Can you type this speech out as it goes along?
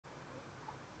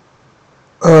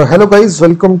Hello guys,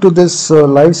 welcome to this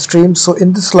live stream. So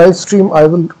in this live stream I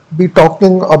will be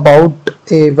talking about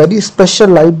a very special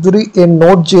library in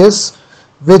Node.js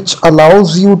which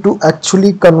allows you to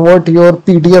actually convert your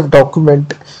PDF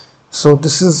document. So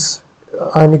this is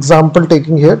an example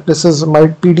taking here. This is my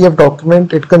PDF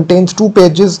document. It contains two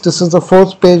pages. This is the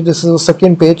first page, this is the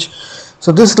second page.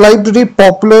 So this library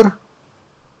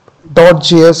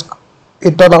ppoppler.js,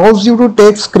 it allows you to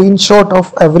take screenshot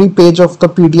of every page of the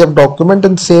PDF document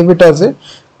and save it as a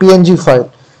PNG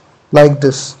file like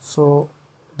this. So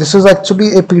this is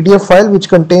actually a PDF file which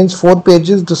contains 4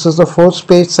 pages. This is the first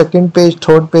page, second page,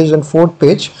 third page and fourth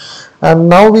page. And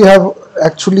now we have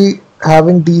actually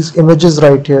having these images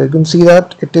right here. You can see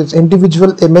that it is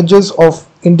individual images of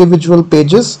individual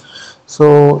pages.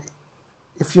 So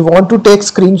if you want to take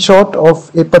screenshot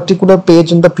of a particular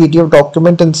page in the PDF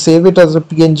document and save it as a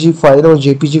PNG file or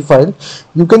JPG file,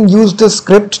 you can use this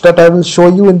script that I will show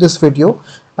you in this video.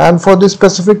 And for this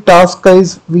specific task,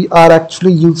 guys, we are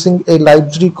actually using a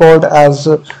library called as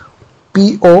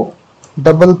ppoppler.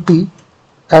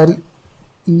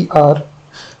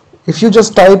 If you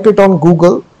just type it on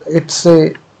Google, it's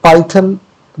a Python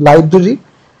library,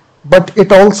 but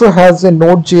it also has a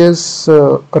Node.js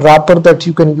wrapper that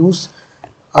you can use.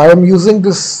 I am using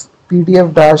this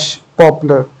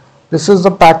pdf-poppler. This is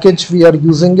the package we are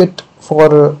using it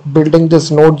for building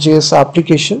this Node.js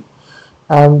application,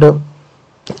 and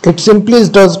it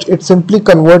simply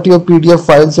convert your PDF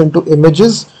files into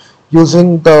images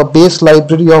using the base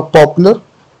library of Poppler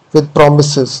with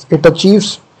promises. It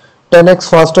achieves 10x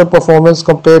faster performance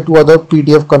compared to other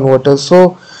PDF converters.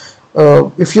 So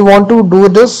if you want to do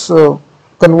this,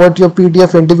 convert your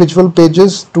PDF individual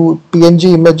pages to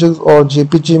PNG images or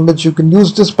JPG image, you can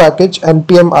use this package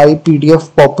npm I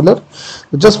pdf-poppler.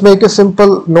 Just make a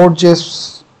simple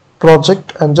Node.js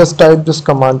project and just type this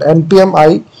command npm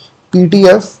I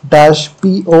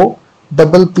pdf-poppler,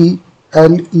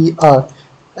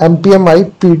 npm I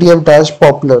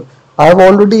pdf-poppler. I have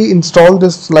already installed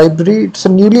this library. It's a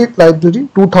newly library,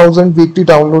 2000 weekly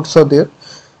downloads are there.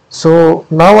 So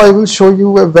now I will show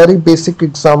you a very basic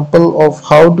example of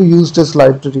how to use this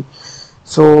library.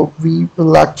 So we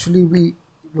will actually be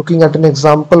looking at an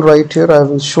example right here. I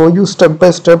will show you step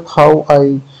by step how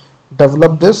I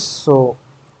develop this. So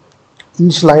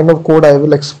each line of code I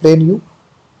will explain you.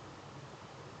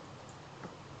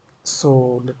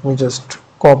 So let me just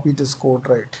copy this code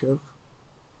right here.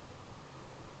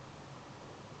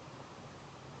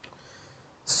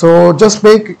 So just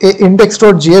make a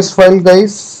index.js file,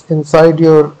 guys, inside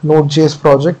your Node.js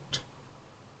project.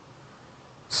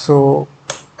 So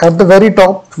at the very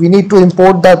top we need to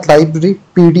import that library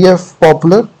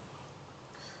pdf-poppler,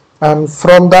 and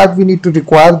from that we need to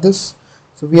require this.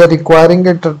 So we are requiring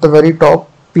it at the very top,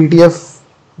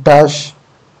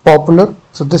 pdf-poppler.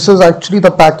 So this is actually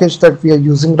the package that we are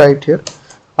using right here.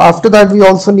 After that we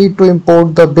also need to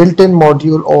import the built-in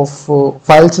module of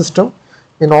file system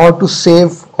in order to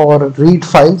save or read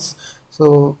files.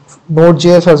 So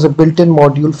Node.js has a built-in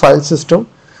module file system.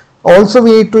 Also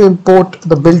we need to import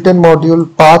the built-in module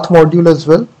path module as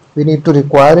well. We need to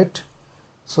require it.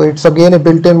 So it's again a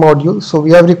built-in module. So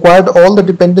we have required all the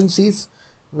dependencies.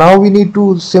 Now we need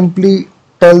to simply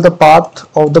tell the path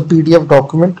of the PDF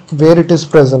document where it is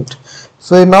present.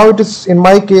 So now it is, in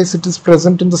my case, it is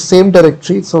present in the same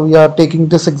directory. So we are taking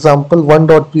this example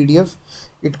 1.pdf.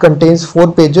 It contains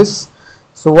 4 pages.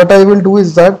 So what I will do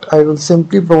is that I will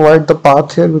simply provide the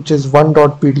path here, which is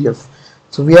 1.pdf.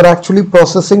 So we are actually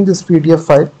processing this PDF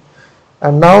file,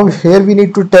 and now here we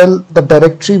need to tell the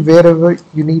directory wherever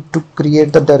you need to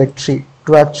create the directory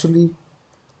to actually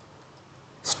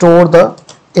store the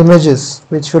images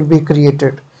which will be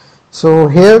created. So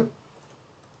here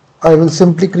I will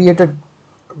simply create a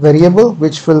variable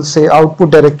which will say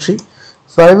output directory.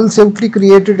 So I will simply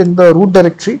create it in the root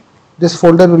directory. This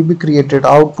folder will be created,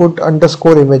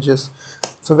 output_images.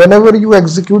 So whenever you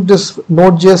execute this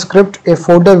Node.js script, a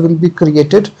folder will be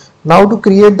created. Now to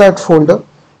create that folder,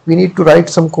 we need to write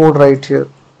some code right here.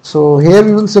 So here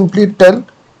we will simply tell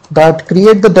that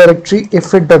create the directory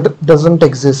if it doesn't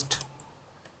exist.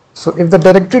 So if the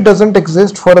directory doesn't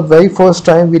exist for the very first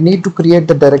time, we need to create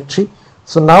the directory.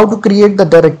 So now to create the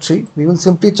directory, we will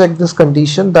simply check this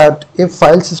condition that if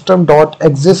file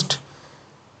system.exist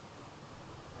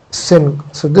sync.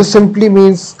 So this simply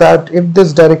means that if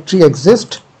this directory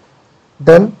exists,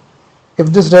 then if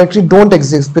this directory don't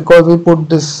exist, because we put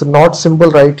this not symbol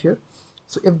right here.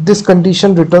 So if this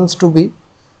condition returns to be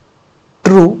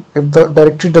true, if the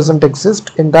directory doesn't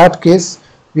exist, in that case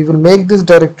we will make this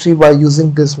directory by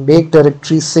using this make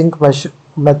directory sync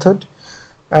method,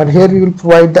 and here we will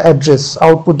provide the address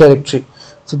output directory.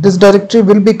 So this directory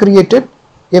will be created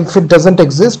if it doesn't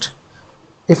exist.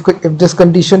 If this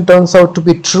condition turns out to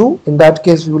be true, in that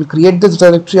case we will create this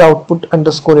directory output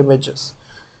underscore images.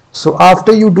 So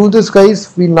after you do this,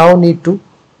 guys, we now need to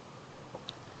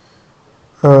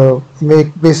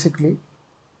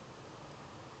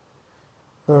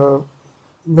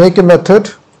make a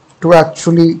method to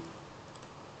actually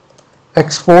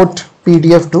export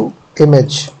PDF to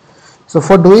image. So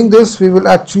for doing this, we will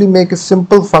actually make a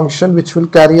simple function which will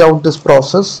carry out this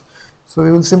process. So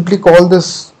we will simply call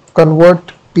this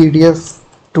convert PDF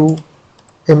to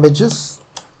images.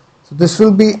 So this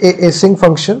will be a async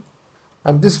function,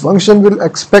 and this function will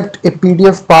expect a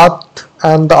PDF path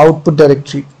and the output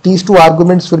directory. These two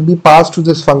arguments will be passed to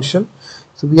this function.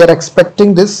 So we are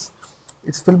expecting this.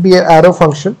 It will be an arrow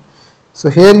function. So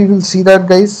here you will see that,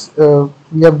 guys,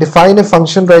 we have defined a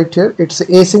function right here. It's an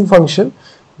async function.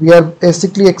 We are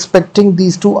basically expecting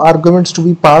these two arguments to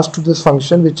be passed to this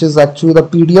function, which is actually the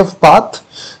PDF path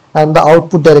and the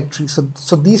output directory.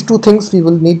 So these two things we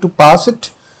will need to pass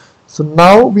it. So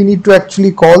now we need to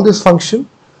actually call this function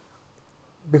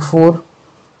before.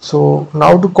 So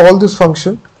now to call this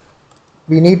function,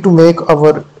 we need to make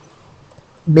our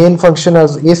main function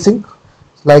as async,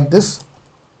 like this.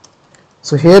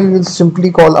 So here we will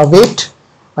simply call await,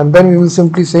 and then we will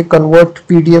simply say convert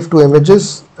PDF to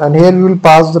images, and here we will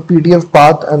pass the PDF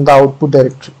path and the output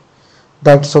directory.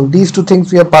 That's all. These two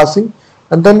things we are passing,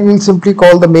 and then we will simply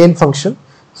call the main function.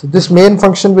 So this main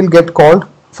function will get called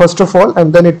first of all,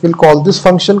 and then it will call this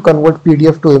function convert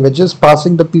PDF to images,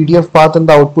 passing the PDF path and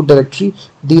the output directory,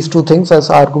 these two things as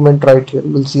argument right here.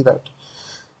 You will see that.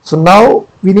 So now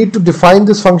we need to define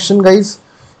this function, guys.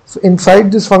 So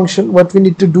inside this function, what we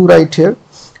need to do right here,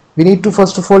 we need to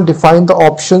first of all define the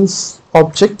options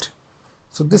object.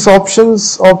 So this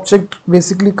options object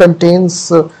basically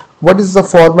contains what is the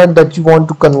format that you want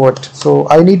to convert. So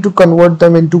I need to convert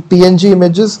them into PNG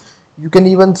images. You can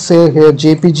even say here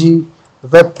JPG,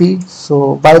 WebP.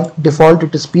 So by default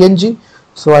it is PNG.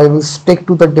 So I will stick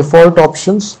to the default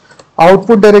options.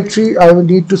 Output directory, I will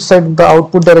need to set the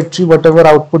output directory, whatever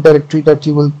output directory that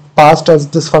you will pass as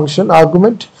this function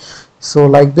argument. So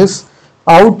like this.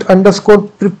 Out underscore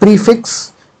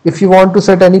prefix, if you want to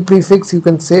set any prefix, you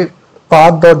can say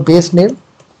path.base name,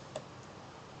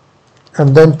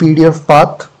 and then PDF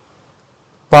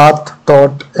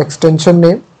path.extension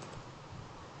name,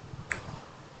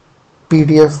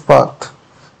 PDF path.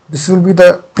 This will be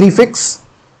the prefix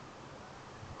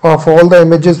of all the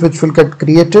images which will get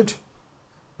created.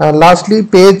 And lastly,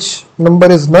 page number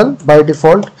is null by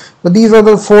default. So these are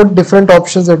the 4 different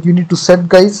options that you need to set,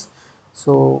 guys.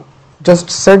 So just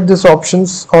set this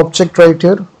options object right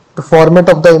here, the format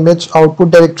of the image,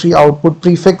 output directory, output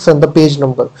prefix, and the page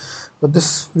number. So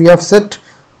this we have set.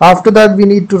 After that, we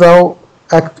need to now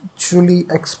actually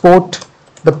export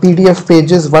the PDF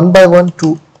pages one by one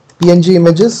to PNG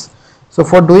images. So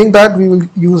for doing that, we will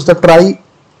use the try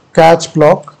catch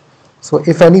block. So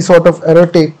if any sort of error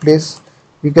take place,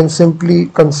 we can simply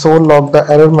console log the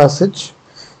error message.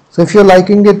 So if you're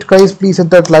liking it, guys, please hit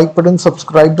that like button,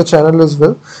 subscribe the channel as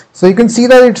well. So you can see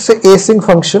that it's a async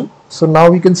function. So now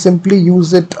we can simply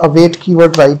use it await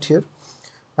keyword right here.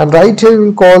 And right here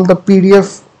we'll call the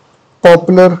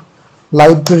pdf-poppler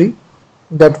library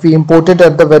that we imported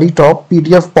at the very top,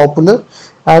 pdf-poppler,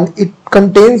 and it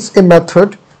contains a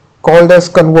method called as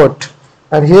convert.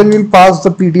 And here we'll pass the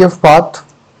PDF path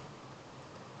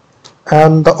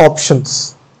and the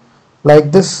options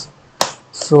like this.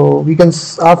 So we can,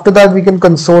 after that we can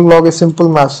console log a simple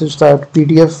message that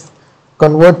PDF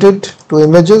converted to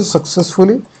images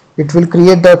successfully. It will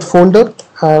create that folder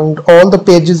and all the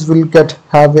pages will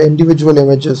have individual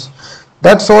images.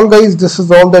 That's all, guys. This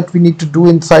is all that we need to do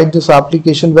inside this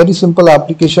application. Very simple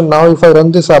application. Now if I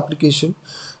run this application,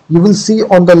 you will see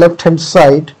on the left hand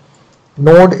side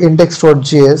node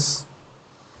index.js.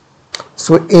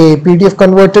 So a PDF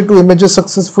converted to images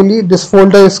successfully. This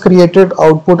folder is created,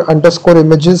 output underscore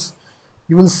images.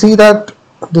 You will see that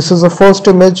this is the first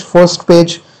image, first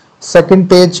page, second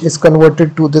page is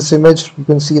converted to this image. You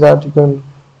can see that. You can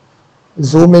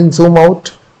zoom in, zoom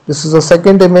out. This is a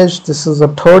second image, this is a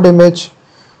third image,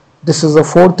 this is a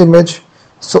fourth image.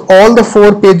 So all the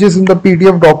 4 pages in the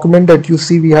PDF document that you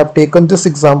see, we have taken this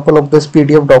example of this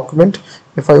PDF document.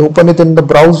 If I open it in the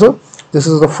browser, this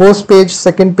is the first page,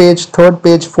 second page, third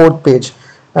page, fourth page.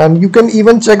 And you can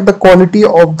even check the quality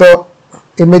of the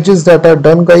images that are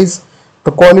done, guys.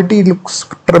 The quality looks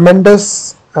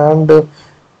tremendous, and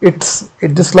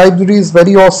this library is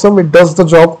very awesome. It does the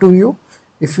job to you.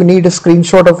 If you need a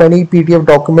screenshot of any PDF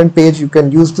document page, you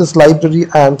can use this library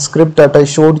and script that I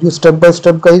showed you step by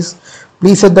step, guys.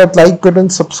 Please hit that like button,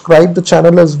 subscribe the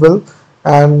channel as well,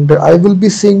 and I will be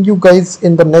seeing you guys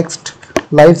in the next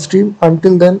live stream.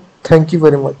 Until then, thank you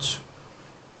very much.